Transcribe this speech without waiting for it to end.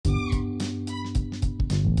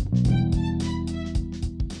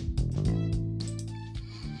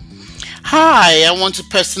Hi, I want to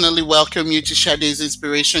personally welcome you to Sade's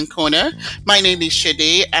Inspiration Corner. My name is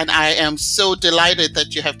Sade, and I am so delighted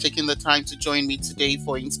that you have taken the time to join me today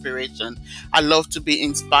for inspiration. I love to be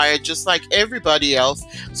inspired just like everybody else,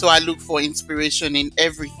 so I look for inspiration in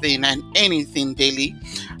everything and anything daily.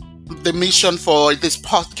 The mission for this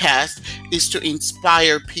podcast is to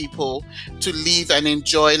inspire people to live and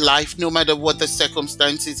enjoy life no matter what the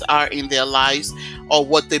circumstances are in their lives or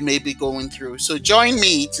what they may be going through. So join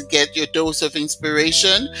me to get your dose of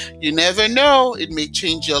inspiration. You never know, it may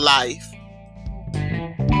change your life.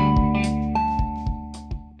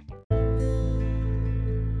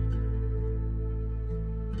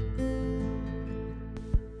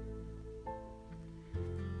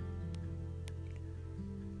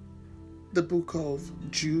 The book of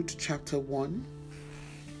Jude, chapter 1.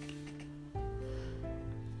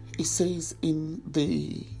 It says in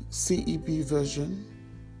the CEB version,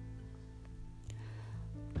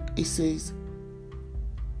 it says,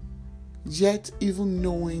 "Yet even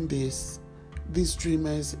knowing this, these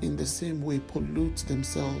dreamers in the same way pollute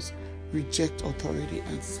themselves, reject authority,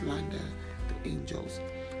 and slander the angels.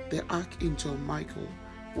 The archangel Michael,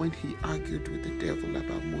 when he argued with the devil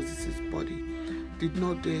about Moses' body, did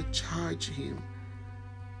not dare charge him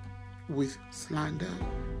with slander.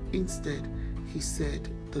 Instead, he said,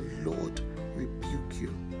 'The Lord rebuke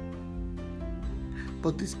you.'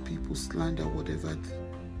 But these people slander whatever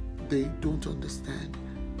they don't understand.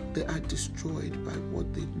 They are destroyed by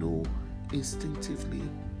what they know instinctively,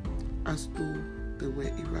 as though they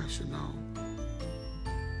were irrational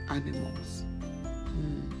animals."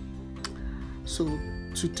 So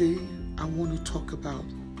today I want to talk about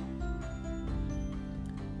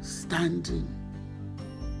standing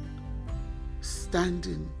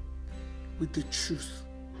with the truth.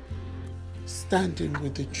 Standing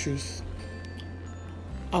with the truth.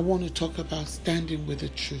 I want to talk about standing with the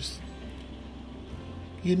truth.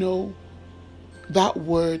 You know, that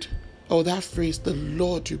word or that phrase, "the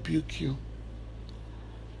Lord rebuke you,"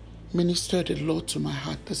 ministered a lot to my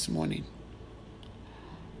heart this morning.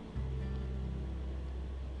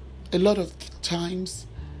 A lot of times,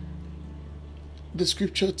 the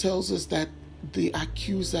scripture tells us that the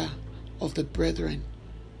accuser of the brethren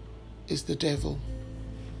is the devil.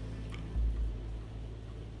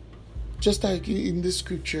 Just like in this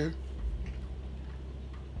scripture,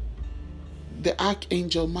 the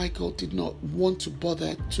archangel Michael did not want to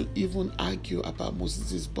bother to even argue about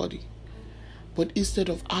Moses' body, but instead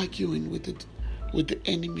of arguing with the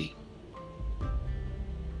enemy,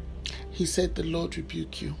 he said, "The Lord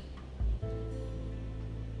rebuke you.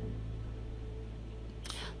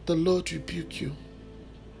 The Lord rebuke you."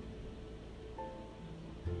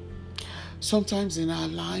 Sometimes in our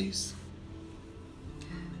lives,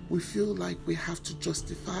 we feel like we have to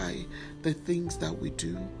justify the things that we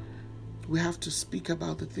do. We have to speak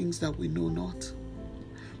about the things that we know not.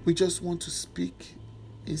 We just want to speak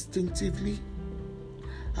instinctively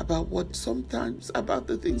about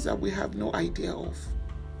the things that we have no idea of.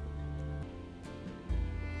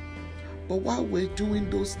 But while we're doing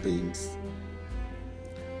those things,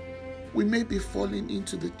 we may be falling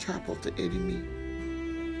into the trap of the enemy,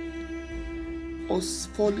 or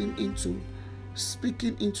falling into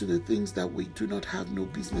speaking into the things that we do not have no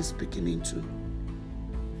business speaking into.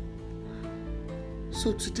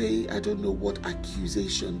 So today, I don't know what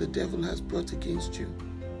accusation the devil has brought against you.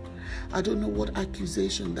 I don't know what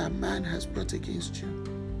accusation that man has brought against you.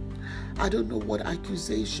 I don't know what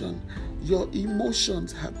accusation your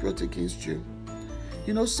emotions have brought against you.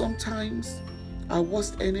 You know, sometimes our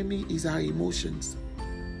worst enemy is our emotions.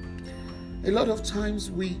 A lot of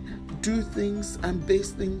times we do things and base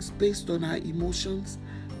things based on our emotions,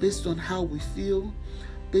 based on how we feel,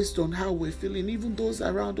 based on how we're feeling. Even those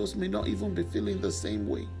around us may not even be feeling the same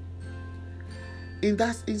way. In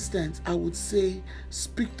that instance, I would say,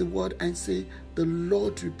 speak the word and say, "The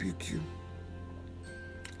Lord rebuke you.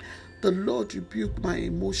 The Lord rebuke my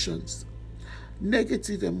emotions,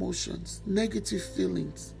 negative emotions, negative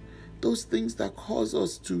feelings, those things that cause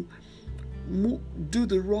us to do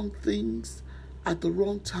the wrong things at the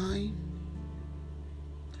wrong time,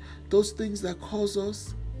 those things that cause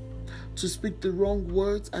us to speak the wrong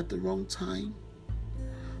words at the wrong time,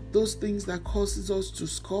 those things that causes us to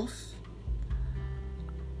scoff,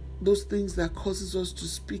 those things that causes us to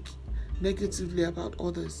speak negatively about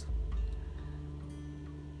others."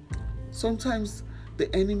 Sometimes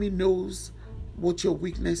the enemy knows what your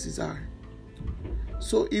weaknesses are.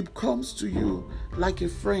 So it comes to you like a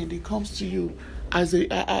friend. It comes to you as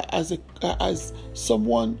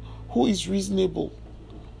someone who is reasonable.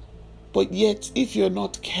 But yet, if you're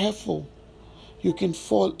not careful, you can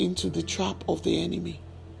fall into the trap of the enemy.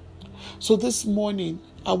 So this morning,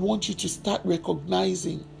 I want you to start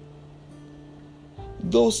recognizing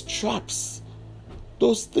those traps,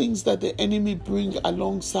 those things that the enemy bring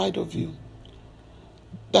alongside of you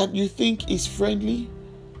that you think is friendly,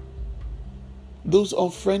 those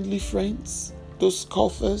unfriendly friends, those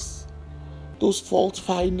scoffers, those fault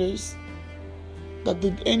finders that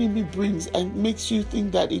the enemy brings and makes you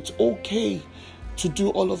think that it's okay to do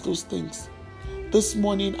all of those things. This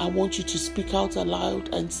morning, I want you to speak out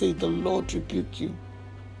aloud and say, the Lord rebuke you.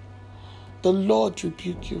 The Lord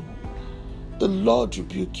rebuke you. The Lord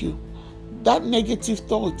rebuke you. That negative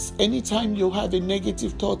thoughts, anytime you have a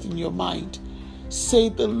negative thought in your mind, say,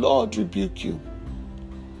 the Lord rebuke you.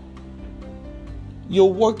 You're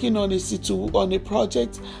working on a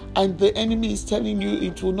project and the enemy is telling you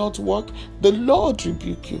it will not work. The Lord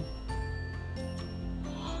rebuke you.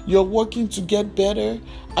 You're working to get better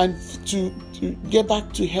and to get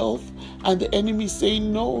back to health, and the enemy is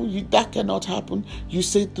saying, no, that cannot happen. You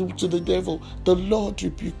say to the devil, the Lord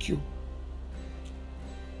rebuke you.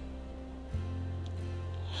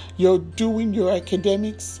 You're doing your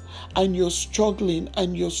academics and you're struggling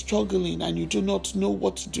and you do not know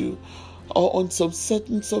what to do, or on some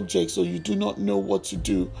certain subjects, or you do not know what to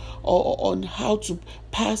do, or on how to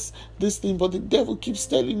pass this thing, but the devil keeps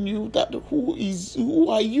telling you that who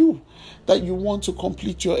are you that you want to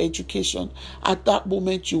complete your education. At that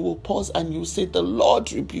moment, you will pause and you say, the Lord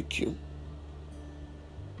rebuke you.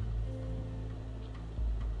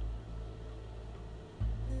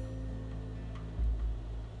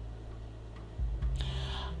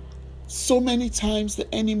 So many times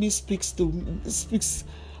the enemy speaks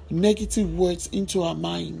negative words into our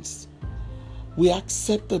minds. We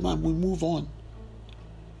accept them and we move on.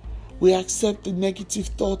 We accept the negative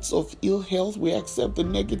thoughts of ill health. We accept the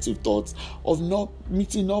negative thoughts of not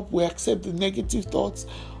meeting up. We accept the negative thoughts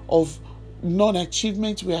of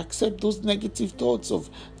non-achievement. We accept those negative thoughts of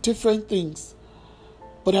different things.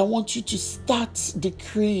 But I want you to start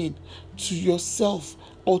decreeing to yourself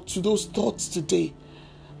or to those thoughts today,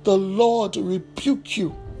 the Lord rebuke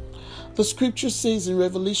you. The scripture says in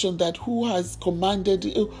Revelation that who has spoken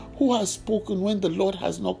when the Lord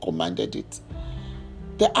has not commanded it?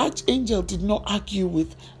 The archangel did not argue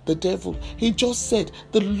with the devil. He just said,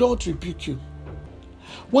 the Lord rebuke you.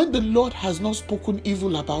 When the Lord has not spoken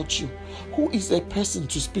evil about you, who is a person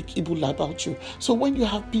to speak evil about you? So when you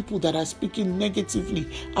have people that are speaking negatively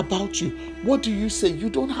about you, what do you say? You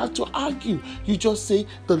don't have to argue. You just say,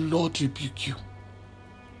 the Lord rebuke you.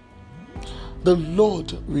 The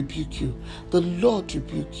Lord rebuke you. The Lord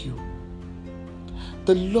rebuke you.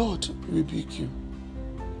 The Lord rebuke you.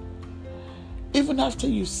 Even after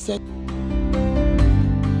you said,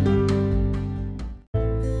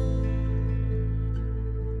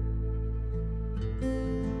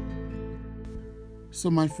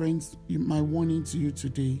 so my friends, my warning to you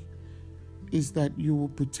today is that you will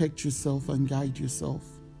protect yourself and guide yourself.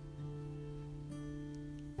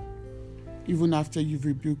 Even after you've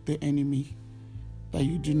rebuked the enemy, that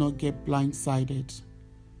you do not get blindsided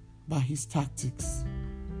by his tactics.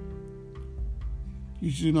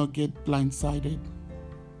 You do not get blindsided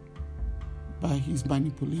by his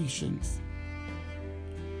manipulations.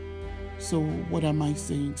 So what am I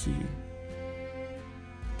saying to you?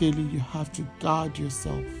 Daily you have to guard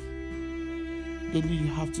yourself. Daily you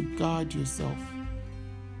have to guard yourself.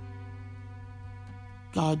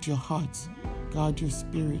 Guard your heart. Guard your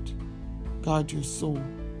spirit. Guard your soul.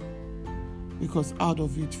 Because out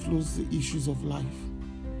of it flows the issues of life.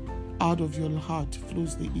 Out of your heart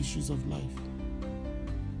flows the issues of life.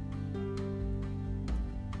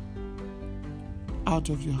 Out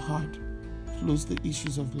of your heart flows the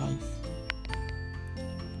issues of life.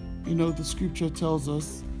 You know, the scripture tells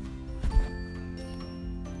us,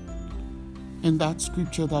 in that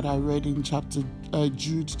scripture that I read in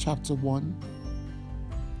Jude chapter 1,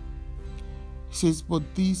 it says, but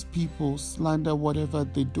these people slander whatever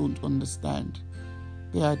they don't understand.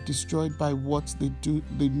 They are destroyed by what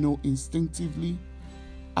they know instinctively,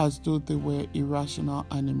 as though they were irrational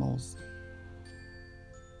animals.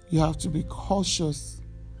 You have to be cautious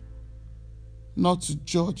not to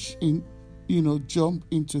jump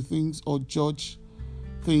into things or judge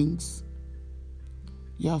things.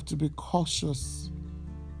 You have to be cautious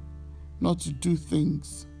not to do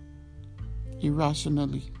things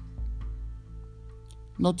irrationally.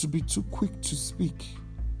 Not to be too quick to speak.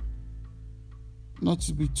 Not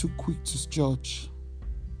to be too quick to judge.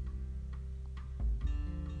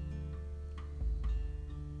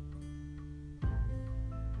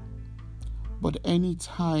 But any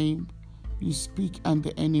time you speak and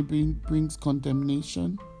the enemy brings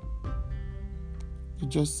condemnation, you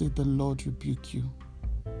just say, the Lord rebuke you.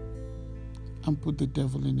 and put the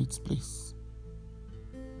devil in its place.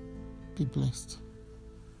 Be blessed.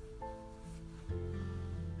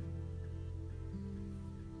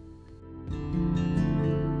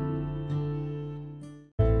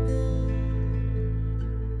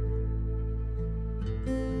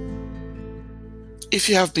 If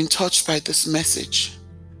you have been touched by this message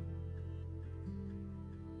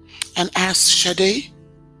and ask, Shade,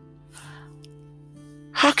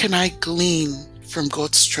 how can I glean from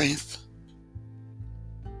God's strength?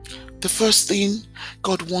 The first thing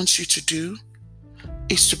God wants you to do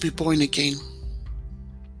is to be born again.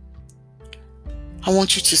 I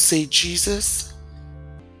want you to say, Jesus,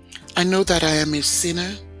 I know that I am a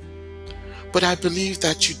sinner, but I believe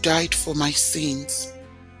that you died for my sins.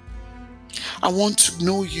 I want to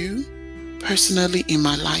know you personally in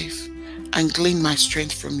my life and glean my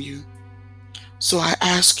strength from you. So I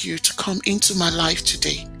ask you to come into my life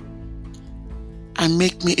today and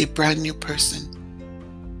make me a brand new person.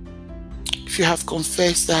 If you have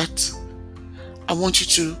confessed that, I want you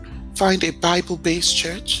to find a Bible-based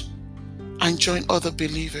church and join other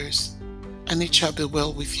believers, and it shall be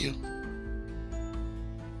well with you.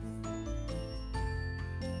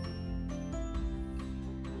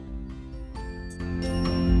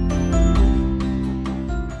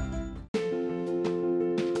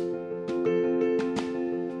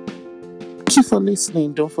 Thank you for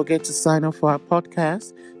listening. Don't forget to sign up for our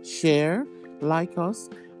podcast, share, like us,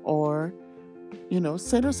 or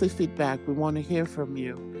send us a feedback. We want to hear from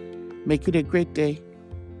you. Make it a great day.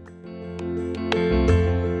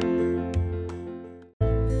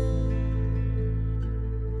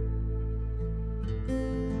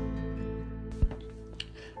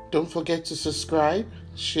 Don't forget to subscribe,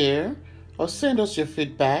 share, or send us your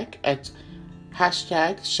feedback at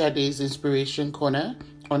 #Shade's Inspiration Corner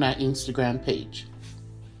on our Instagram page.